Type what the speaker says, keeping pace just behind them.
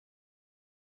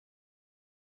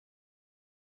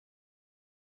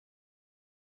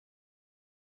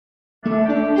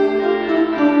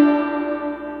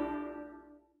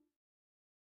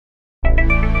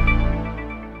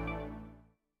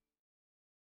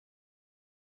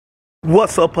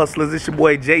What's up, hustlers? It's your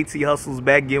boy JT Hustles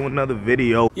back again with another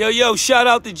video. Yo, shout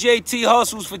out to JT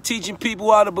Hustles for teaching people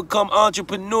how to become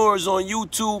entrepreneurs on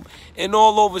YouTube and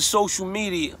all over social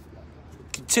media.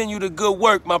 Continue the good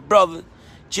work, my brother.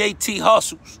 JT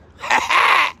Hustles.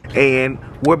 And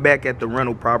we're back at the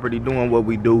rental property doing what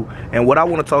we do. And what I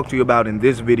want to talk to you about in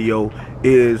this video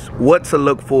is what to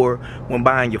look for when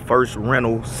buying your first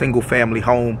rental single family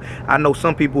home. I know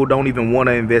some people don't even want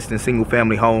to invest in single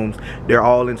family homes. They're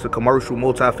all into commercial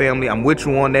multifamily. I'm with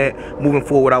you on that. Moving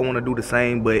forward, I want to do the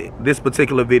same, but this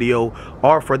particular video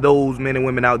are for those men and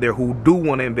women out there who do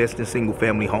want to invest in single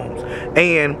family homes.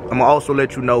 And I'm gonna also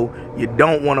let you know you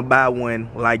don't want to buy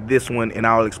one like this one, and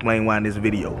I'll explain why in this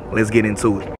video. Let's get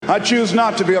into it. I choose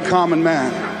not to be a common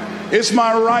man. It's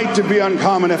my right to be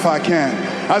uncommon if I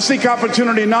can. I seek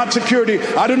opportunity, not security.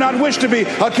 I do not wish to be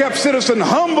a kept citizen,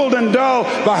 humbled and dull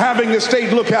by having the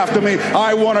state look after me.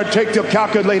 I want to take the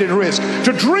calculated risk,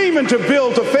 to dream and to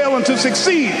build, to fail and to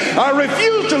succeed. I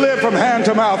refuse to live from hand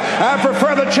to mouth. I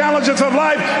prefer the challenges of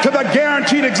life to the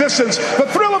guaranteed existence, the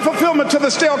thrill of fulfillment to the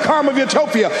stale calm of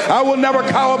utopia. I will never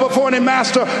cower before any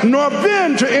master, nor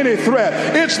bend to any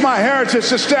threat. It's my heritage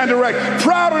to stand erect,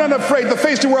 proud and unafraid, to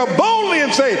face the world boldly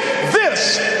and say,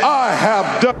 this I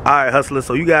have done. All right, hustlers,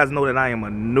 so you guys know that I am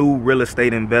a new real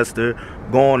estate investor,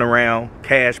 going around,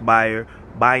 cash buyer,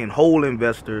 buying whole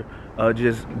investor,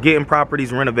 just getting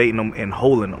properties, renovating them, and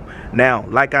holding them. Now,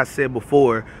 like I said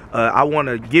before, I want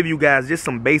to give you guys just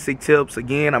some basic tips.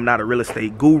 Again, I'm not a real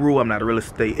estate guru. I'm not a real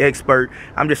estate expert.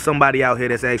 I'm just somebody out here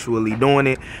that's actually doing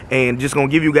it, and just going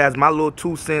to give you guys my little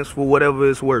 2 cents for whatever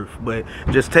it's worth. But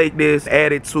just take this,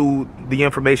 add it to the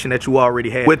information that you already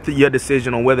have with your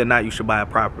decision on whether or not you should buy a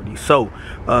property. So,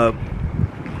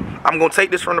 I'm going to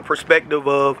take this from the perspective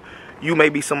of you may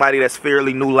be somebody that's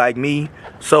fairly new like me.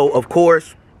 So, of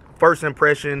course, first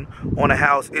impression on a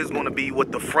house is going to be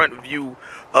what the front view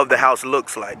of the house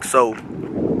looks like. So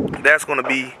that's going to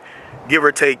be, give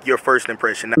or take, your first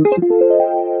impression.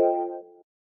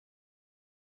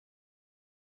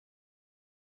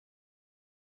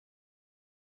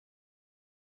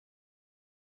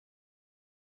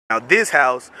 Now this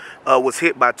house was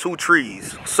hit by 2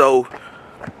 trees. So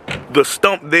the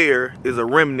stump there is a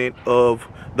remnant of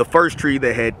the first tree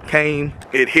that had came.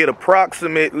 It hit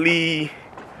approximately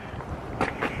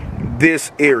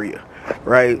this area,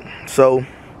 right? So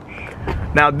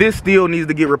now this still needs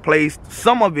to get replaced.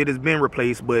 Some of it has been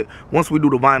replaced, but once we do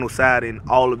the vinyl siding,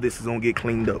 all of this is gonna get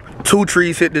cleaned up. 2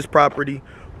 trees hit this property.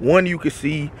 One you can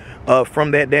see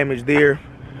from that damage there.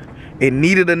 It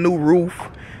needed a new roof.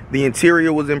 The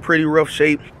interior was in pretty rough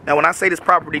shape. Now, when I say this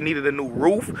property needed a new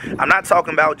roof, I'm not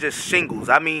talking about just shingles.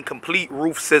 I mean complete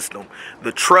roof system.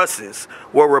 The trusses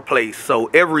were replaced, so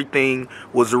everything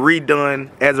was redone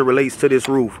as it relates to this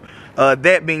roof.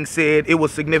 That being said, it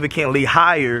was significantly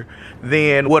higher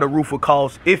than what a roof would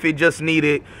cost if it just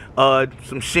needed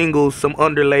some shingles, some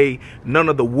underlay. None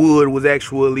of the wood was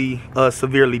actually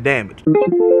severely damaged.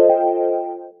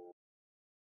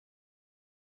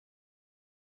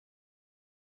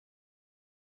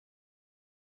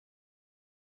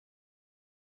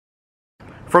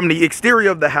 From the exterior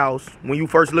of the house, when you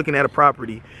first looking at a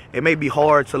property, it may be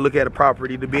hard to look at a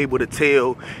property to be able to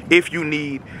tell if you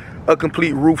need a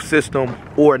complete roof system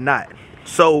or not.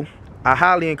 So I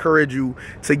highly encourage you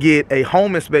to get a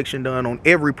home inspection done on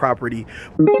every property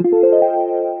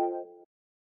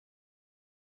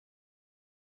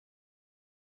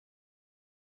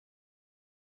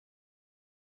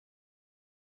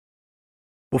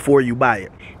before you buy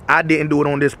it. I didn't do it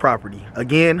on this property.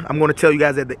 Again, I'm going to tell you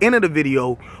guys at the end of the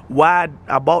video why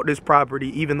I bought this property,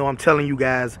 even though I'm telling you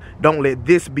guys don't let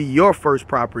this be your first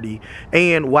property,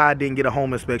 and why I didn't get a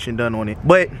home inspection done on it.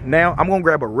 But now I'm going to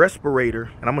grab a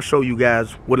respirator and I'm going to show you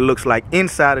guys what it looks like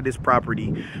inside of this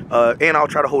property, and I'll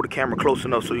try to hold the camera close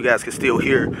enough so you guys can still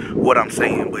hear what I'm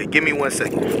saying. But give me 1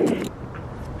 second.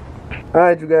 All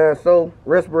right, you guys, so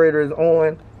respirator is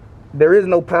on. There is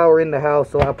no power in the house,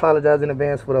 so I apologize in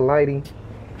advance for the lighting.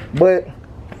 But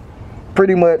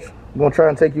pretty much, I'm going to try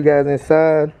and take you guys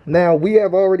inside. Now, we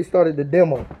have already started the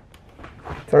demo.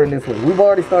 Turn this way. We've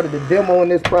already started the demo on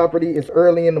this property. It's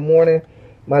early in the morning.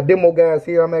 My demo guy's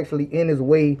here. I'm actually in his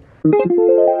way.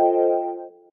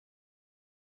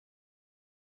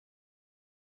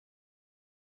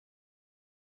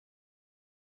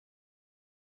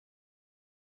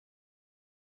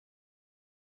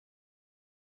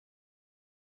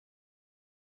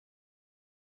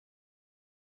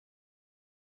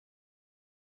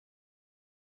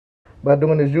 by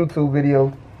doing this YouTube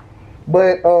video.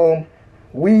 But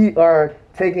we are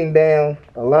taking down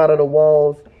a lot of the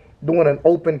walls, doing an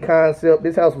open concept.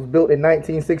 This house was built in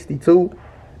 1962.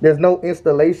 There's no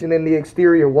installation in the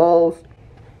exterior walls.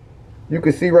 You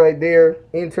can see right there,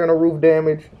 internal roof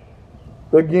damage,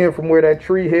 again, from where that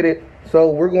tree hit it. So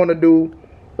we're going to do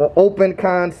an open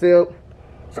concept.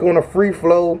 It's going to free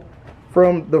flow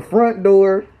from the front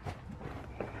door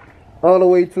all the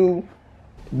way to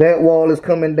that wall is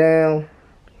coming down.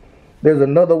 There's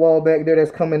another wall back there that's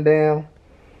coming down.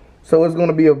 So it's going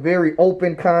to be a very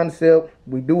open concept.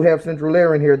 We do have central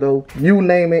air in here though. You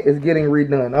name it, it's getting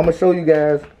redone. I'm going to show you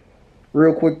guys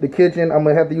real quick the kitchen. I'm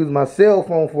going to have to use my cell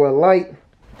phone for a light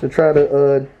to try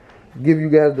to give you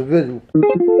guys the visual.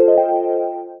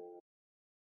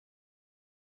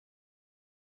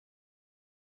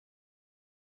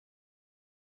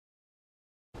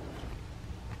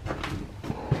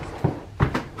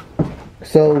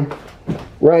 So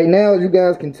right now, as you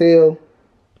guys can tell,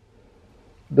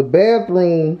 the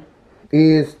bathroom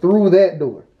is through that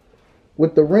door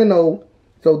with the reno.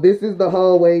 So this is the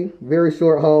hallway, very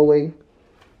short hallway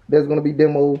that's going to be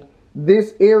demoed.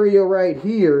 This area right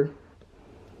here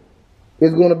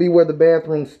is going to be where the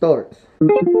bathroom starts.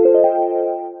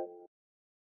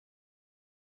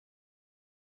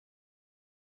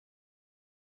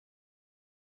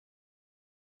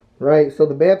 Right, so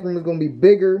the bathroom is going to be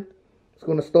bigger. It's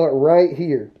going to start right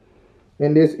here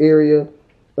in this area.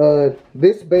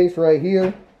 This space right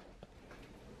here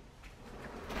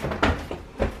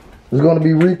is going to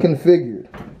be reconfigured.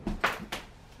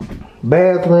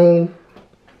 Bathroom.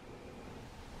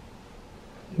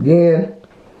 Again,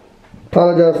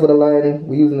 apologize for the lighting.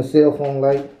 We're using a cell phone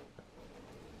light.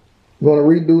 Going to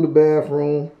redo the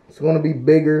bathroom. It's going to be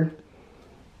bigger,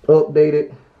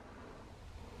 updated.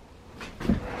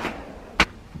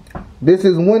 This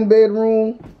is one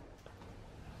bedroom.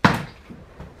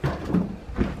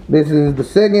 This is the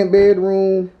second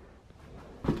bedroom.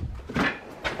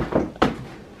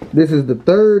 This is the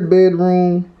third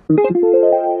bedroom.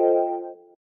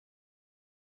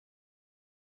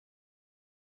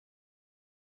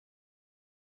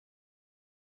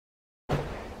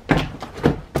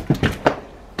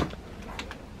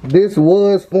 This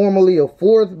was formerly a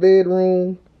fourth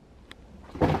bedroom.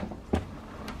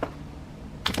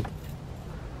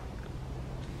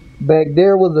 Back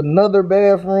there was another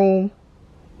bathroom.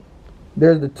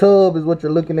 There's the tub is what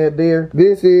you're looking at there.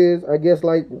 This is, I guess,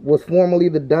 like was formerly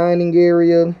the dining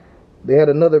area. They had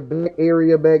another back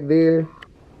area back there.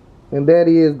 And that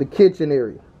is the kitchen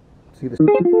area. See the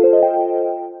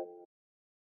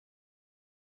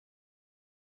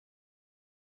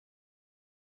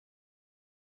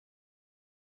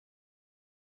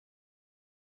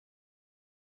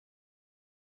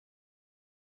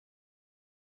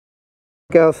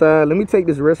outside. Let me take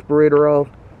this respirator off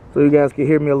so you guys can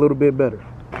hear me a little bit better.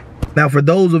 Now, for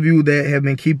those of you that have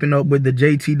been keeping up with the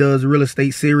JT Does Real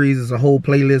Estate series, there's a whole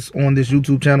playlist on this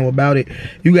YouTube channel about it.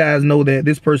 You guys know that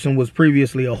this person was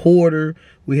previously a hoarder.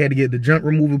 We had to get the junk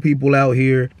removal people out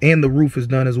here, and the roof is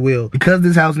done as well. Because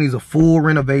this house needs a full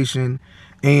renovation,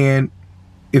 and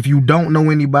if you don't know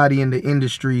anybody in the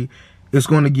industry, it's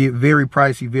going to get very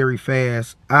pricey very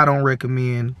fast. I don't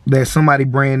recommend that somebody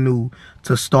brand new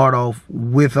to start off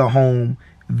with a home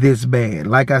this bad.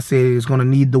 Like I said, it's going to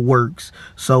need the works.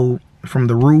 So from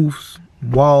the roofs,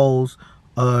 walls,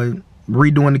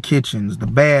 redoing the kitchens, the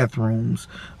bathrooms,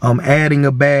 adding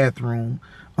a bathroom,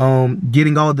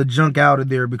 getting all the junk out of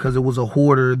there because it was a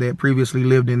hoarder that previously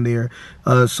lived in there.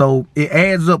 So it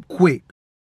adds up quick.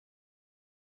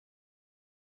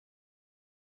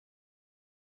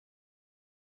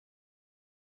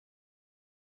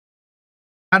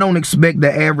 I don't expect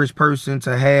the average person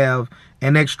to have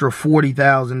an extra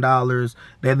 $40,000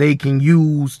 that they can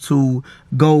use to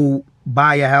go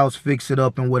buy a house, fix it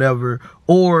up and whatever,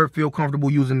 or feel comfortable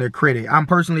using their credit. I'm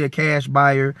personally a cash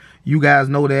buyer. You guys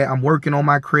know that. I'm working on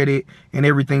my credit and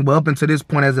everything. But up until this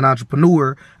point as an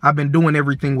entrepreneur, I've been doing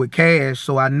everything with cash.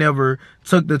 So I never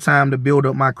took the time to build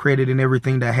up my credit and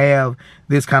everything to have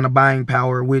this kind of buying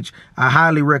power, which I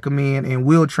highly recommend and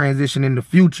will transition in the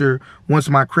future once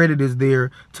my credit is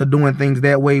there to doing things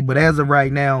that way. But as of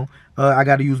right now, I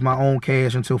got to use my own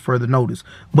cash until further notice.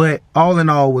 But all in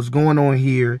all, what's going on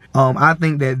here, I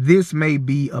think that this may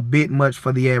be a bit much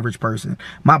for the average person.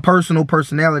 My personal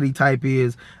personality type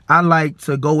is I like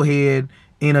to go ahead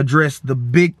and address the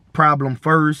big problem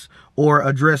first, or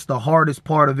address the hardest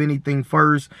part of anything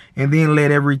first, and then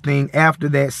let everything after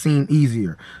that seem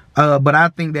easier. But I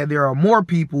think that there are more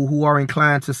people who are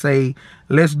inclined to say,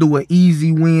 let's do an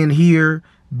easy win here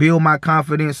build my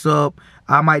confidence up.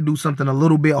 I might do something a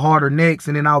little bit harder next,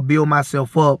 and then I'll build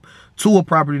myself up to a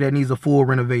property that needs a full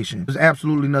renovation. There's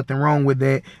absolutely nothing wrong with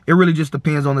that. It really just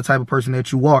depends on the type of person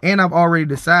that you are. And I've already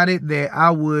decided that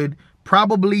I would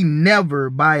probably never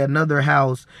buy another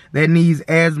house that needs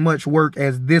as much work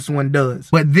as this one does.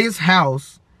 But this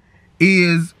house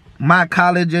is my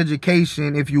college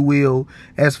education, if you will,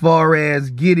 as far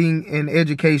as getting an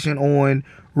education on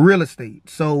real estate.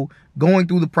 So going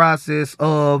through the process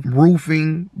of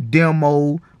roofing,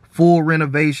 demo, full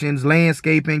renovations,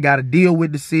 landscaping, got to deal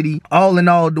with the city. All in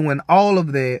all, doing all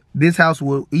of that, this house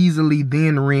will easily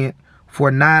then rent for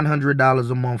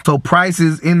 $900 a month. So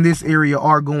prices in this area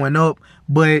are going up,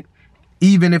 but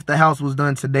even if the house was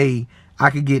done today, I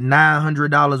could get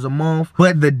 $900 a month.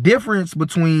 But the difference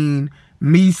between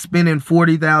me spending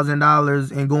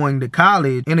 $40,000 and going to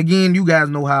college, and again, you guys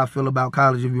know how I feel about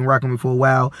college if you've been rocking me for a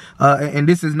while, and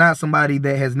this is not somebody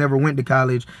that has never went to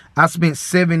college. I spent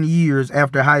 7 years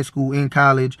after high school in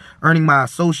college, earning my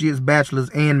associate's, bachelor's,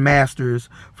 and master's,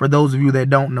 for those of you that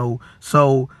don't know.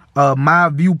 So my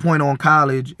viewpoint on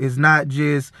college is not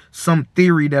just some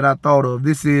theory that I thought of.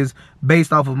 This is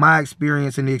based off of my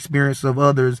experience and the experience of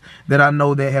others that I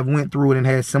know that have went through it and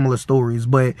had similar stories.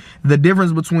 But the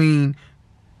difference between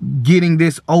getting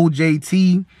this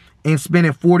OJT and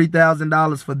spending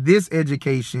 $40,000 for this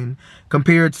education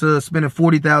compared to spending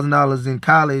 $40,000 in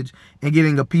college and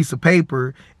getting a piece of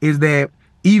paper is that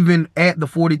even at the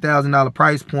 $40,000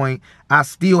 price point, I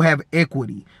still have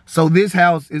equity. So this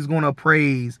house is going to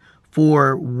appraise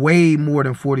for way more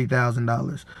than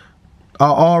 $40,000. I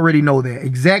already know that.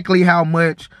 Exactly how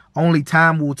much, only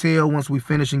time will tell once we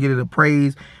finish and get it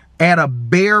appraised. At a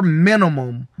bare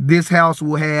minimum, this house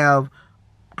will have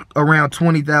around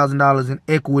 $20,000 in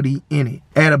equity in it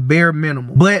at a bare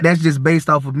minimum. But that's just based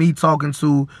off of me talking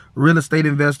to real estate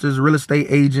investors, real estate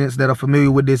agents that are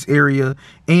familiar with this area.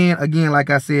 And again,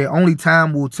 like I said, only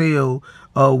time will tell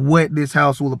what this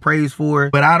house will appraise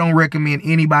for. But I don't recommend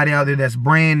anybody out there that's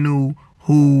brand new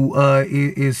who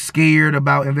is scared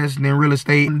about investing in real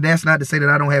estate. And that's not to say that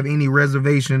I don't have any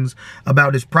reservations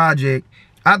about this project.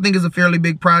 I think it's a fairly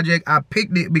big project. I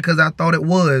picked it because I thought it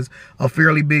was a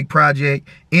fairly big project,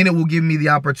 and it will give me the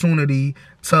opportunity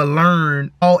to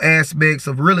learn all aspects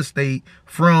of real estate,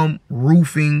 from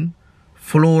roofing,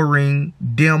 flooring,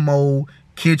 demo,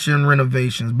 kitchen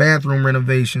renovations, bathroom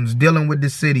renovations, dealing with the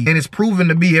city. And it's proven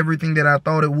to be everything that I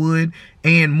thought it would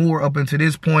and more up until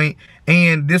this point.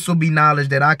 And this will be knowledge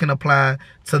that I can apply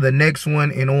to the next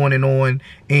one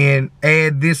and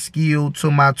add this skill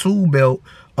to my tool belt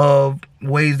of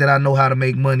ways that I know how to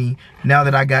make money now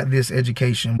that I got this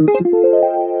education.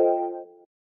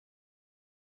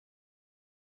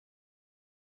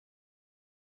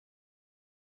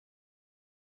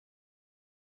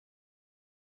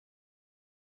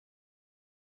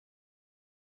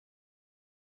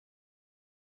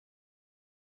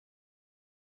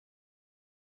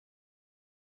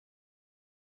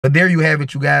 But there you have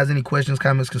it, you guys. Any questions,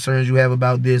 comments, concerns you have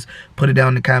about this, put it down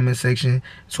in the comment section.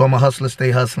 So I'm a hustler, stay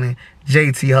hustling.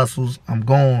 JT Hustles, I'm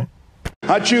gone.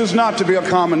 I choose not to be a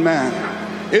common man.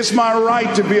 It's my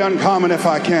right to be uncommon if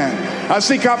I can. I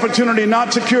seek opportunity,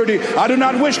 not security. I do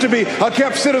not wish to be a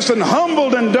kept citizen,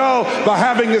 humbled and dull by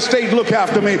having the state look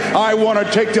after me. I want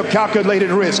to take the calculated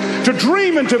risk, to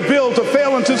dream and to build, to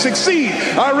fail and to succeed.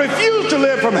 I refuse to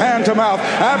live from hand to mouth.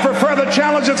 I prefer the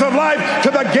challenges of life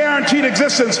to the guaranteed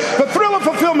existence, the thrill of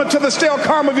fulfillment to the stale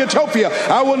calm of utopia.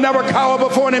 I will never cower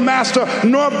before any master,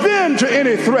 nor bend to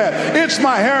any threat. It's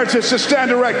my heritage to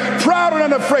stand erect, proud and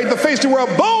unafraid, to face the world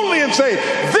boldly and say,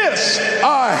 this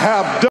I have done.